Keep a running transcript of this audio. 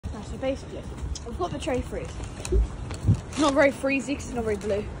So basically, I've got the tray freeze. It's not very freezy because it's not very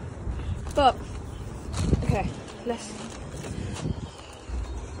blue. But, okay, let's...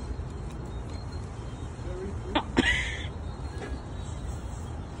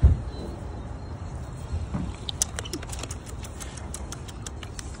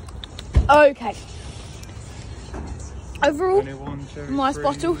 Okay. Overall, nice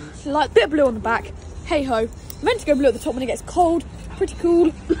bottle. Like a bit of blue on the back. Hey ho. Meant to go blue at the top when it gets cold. Pretty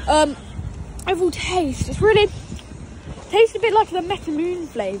cool. Overall taste. It's really tastes a bit like the Metamoon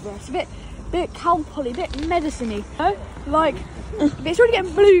flavour. It's a bit cow poly, a bit medicine-y. You know? Like, it's already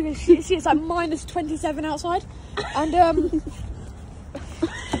getting blue. You see, it's like minus 27 outside, and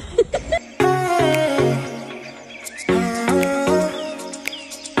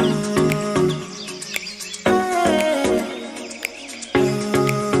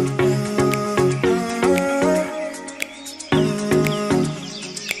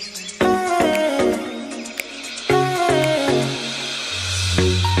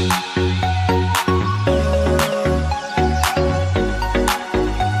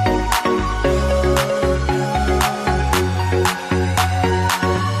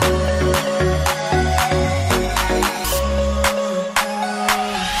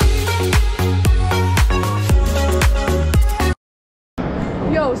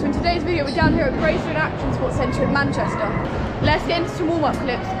so in today's video we're down here at Greystone Action Sports Centre in Manchester. Let's get into some warm-up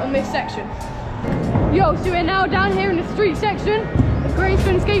clips on this section. So we're now down here in the street section of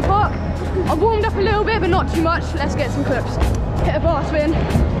Greystone Skatepark. I've warmed up a little bit but not too much. Let's get some clips. Hit a bar spin.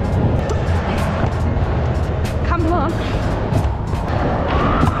 Come on.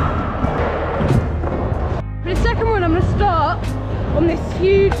 For the second one I'm going to start on this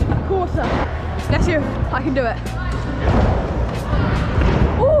huge courser. Let's see if I can do it.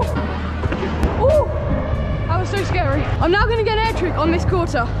 Ooh, that was so scary. I'm now going to get an air trick on this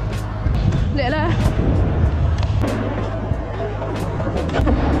quarter. Little air.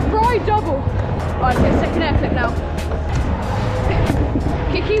 Fry double. Right, let's get a second air clip now.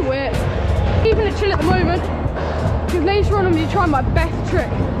 Kicky whip. Keeping it chill at the moment, because later on I'm going to try my best trick.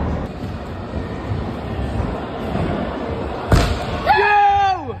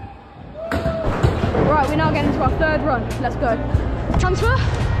 Yo! Right, we're now getting to our third run. Let's go. Transfer.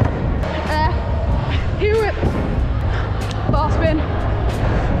 Heel whip, bar spin,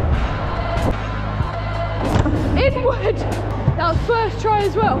 inward. That was first try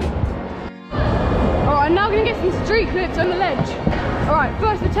as well. Alright, I'm now going to get some street flips on the ledge. Alright,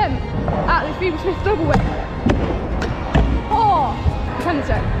 first attempt at this Beaver Smith double whip. Oh, 10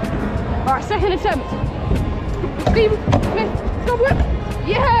 sec. Alright, second attempt. Beaver Smith double whip.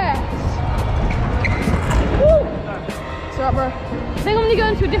 Yes! Woo! It's alright, bro. I think I'm going to go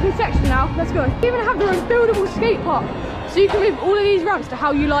into a different section now. Let's go. We even have their own buildable skate park, so you can move all of these ramps to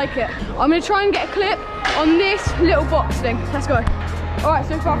how you like it. I'm going to try and get a clip on this little box thing. Let's go. Alright,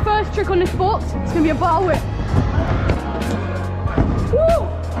 so for our first trick on this box, it's going to be a bar whip. Woo!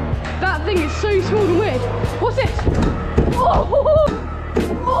 That thing is so small and weird. What's this? Oh!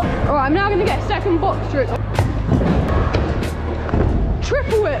 Oh! Alright, I'm now going to get a second box trick.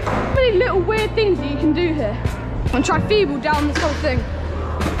 Triple whip. So many little weird things that you can do here. And try feeble down this whole thing.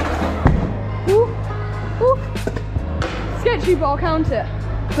 Ooh, ooh. Sketchy, but I'll count it.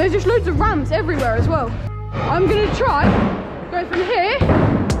 There's just loads of ramps everywhere as well. I'm gonna try go from here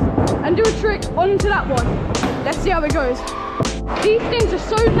and do a trick onto that one. Let's see how it goes. These things are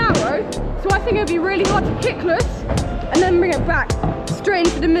so narrow, so I think it'd be really hard to kickless and then bring it back straight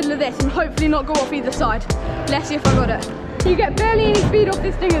into the middle of this and hopefully not go off either side. Let's see if I got it. You get barely any speed off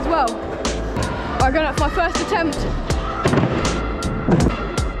this thing as well. I'm going for my first attempt.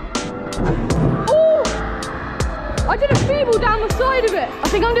 Oh! I did a feeble down the side of it. I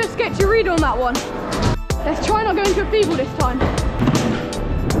think I'm doing a sketchy read on that one. Let's try not going into a feeble this time.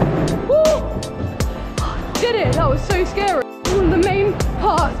 Oh! Did it? That was so scary. One of the main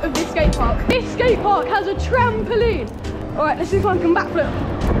parts of this skate park. This skate park has a trampoline. Alright, let's see if I can backflip.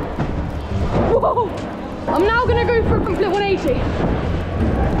 Whoa! I'm now going to go for a front flip 180.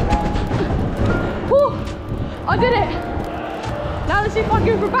 Woo! I did it! Now let's see if I can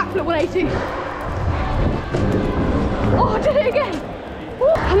go for a backflip 180. Oh, I did it again! Woo!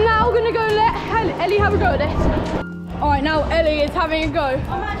 I'm now going to go and let Ellie have a go at this. Alright, now Ellie is having a go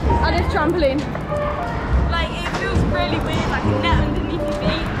at this trampoline. Like, it feels really weird, like a net underneath your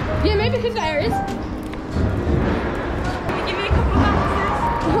feet. Yeah, maybe because there is. Can you give me a couple of answers?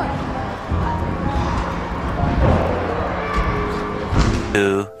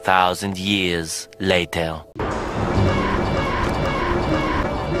 2,000 years later.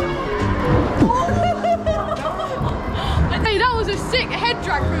 Hey, that was a sick head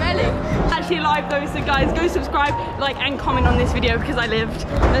drag through Ellie. Actually live though, so guys, go subscribe, like and comment on this video because I lived.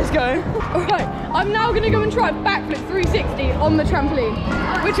 Let's go. Alright, I'm now gonna go and try a backflip 360 on the trampoline,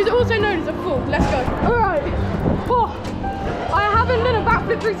 which is also known as a fall. Let's go. Alright. Oh, I haven't done a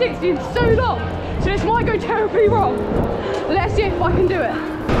backflip 360 in so long, so this might go terribly wrong. Let's see if I can do it.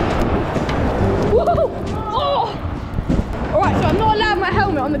 Whoa! Oh! Alright, so I'm not allowed my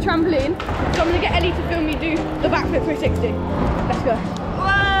helmet on the trampoline, so I'm gonna get Ellie to film me do the backflip 360. Let's go. Whoa!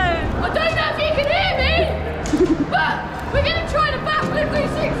 I don't know if you can hear me, but we're gonna try the backflip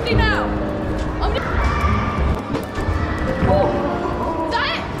 360 now. Oh, is that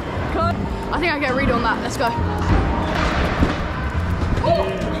it? God. I think I get a read on that. Let's go. Oh,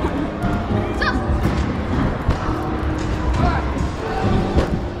 stop. All right.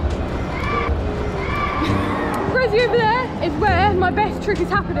 Resi over there is where my best trick is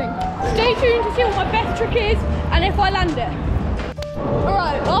happening. Stay tuned to see what my best trick is and if I land it.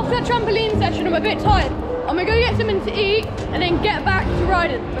 Alright, after that trampoline session, I'm a bit tired. I'm gonna go get something to eat and then get back to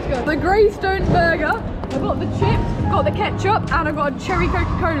riding. Let's go. The Greystone burger. I've got the chips, got the ketchup, and I've got a cherry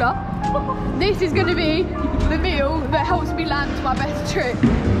Coca-Cola. This is gonna be the meal that helps me land my best trick.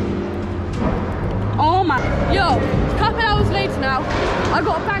 Oh my. Yo, a couple hours later now, I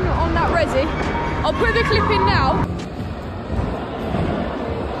got a banger on that resi. I'll put the clip in now.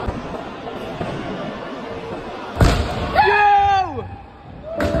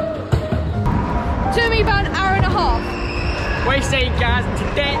 Took me about an hour and a half. What are you saying, guys?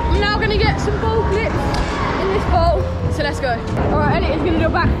 Today I'm now gonna get some bowl clips in this bowl. So let's go. Alright, Elliot is gonna do a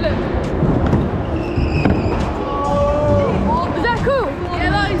backflip. Is that cool? Yeah,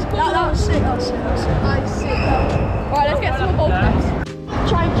 that is cool. That was sick, that was sick, that was sick. That is sick. Alright, let's get some more bowl clips.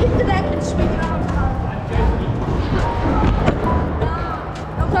 Try and kick the deck and swing it around.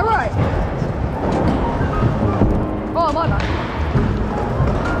 Is that right? Oh, my bad.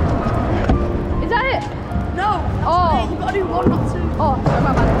 No, oh. you've got to do one, not two. Oh, sorry,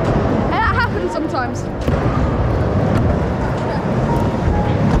 my bad. That happens sometimes.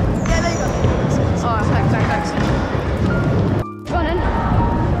 Yeah, there you go. Oh, thanks. Go on then.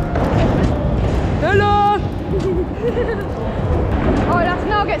 Hello! Alright, let's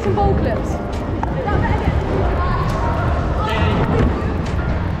now get some ball clips.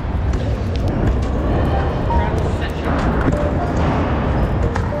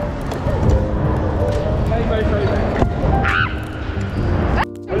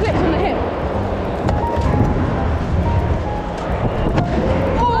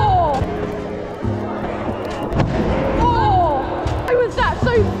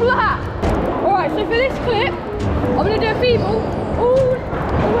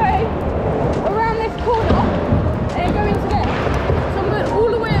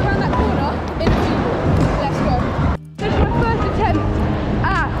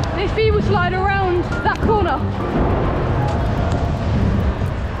 Slide around that corner.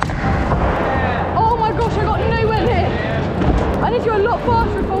 Oh my gosh, I got nowhere near. I need to go a lot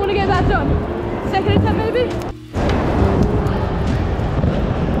faster if I want to get that done. Second attempt maybe?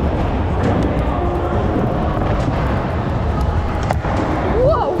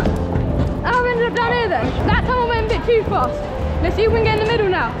 Whoa! I've ended up down here then. That time I went a bit too fast. Let's see if we can get in the middle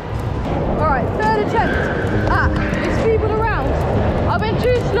now. Alright, third attempt. It's feeble around. I went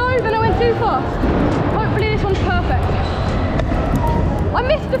too slow, then I went too fast. Hopefully this one's perfect. I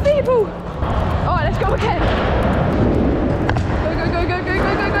missed the feeble. Alright, let's go again.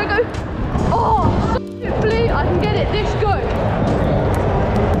 Go. Oh, hopefully I can get it this go.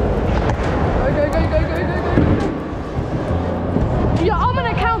 Go. Yeah, I'm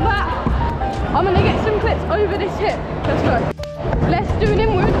gonna count that. I'm gonna get some clips over this hip. Let's go. Let's do an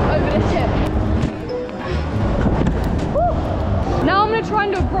inward over this hip. Woo. Now I'm gonna try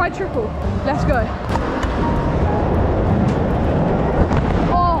and do a bride triple. Let's go.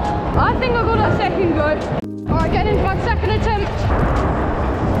 Oh, I think I got that second go. Alright, getting into my second attempt.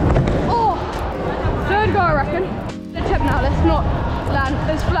 Oh, third go I reckon. Attempt now, let's not land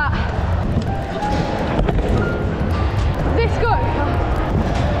as flat. This go.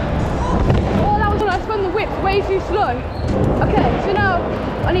 Oh, that was when I spun the whip way too slow. Okay, so now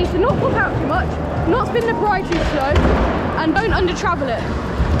I need to not pop out too much, not spin the bride too slow, and don't under travel it.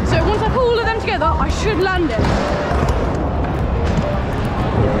 So once I put all of them together, I should land it.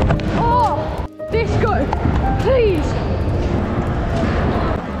 Oh, this go, please.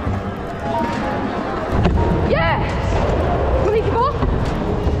 Yes! Will go?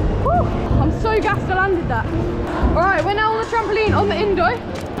 Woo. I'm so gassed I landed that. Alright, we're now on the trampoline on the indo.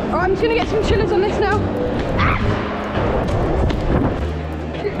 Alright, I'm just gonna get some chillers on this now.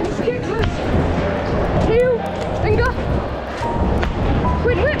 Heel, finger.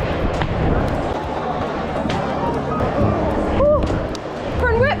 Quid whip. Woo.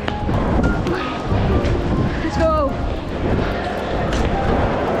 Front whip. Let's go.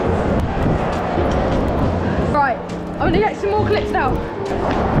 Right, I'm gonna get some more clips now.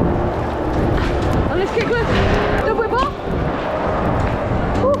 On this kick lift, double whip bar.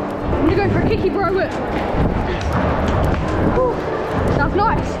 Woo. I'm gonna go for a kicky bro whip. Woo. That's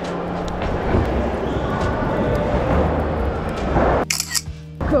nice.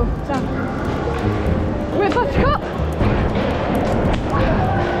 Cool, down. Whip buttercup.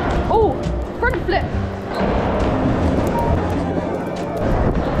 Oh, front flip.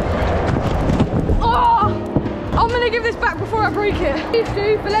 Oh, I'm gonna give this back before I break it. Please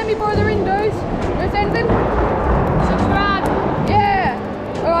do, but let me borrow the windows. You want to say anything? Subscribe. Yeah.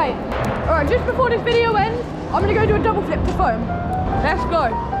 Alright, just before this video ends, I'm gonna go do a double flip to foam. Let's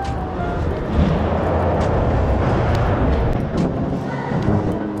go.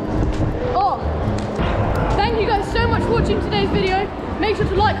 Thank you guys so much for watching today's video. Make sure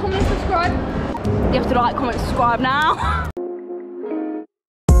to like, comment, and subscribe. You have to like, comment, subscribe now.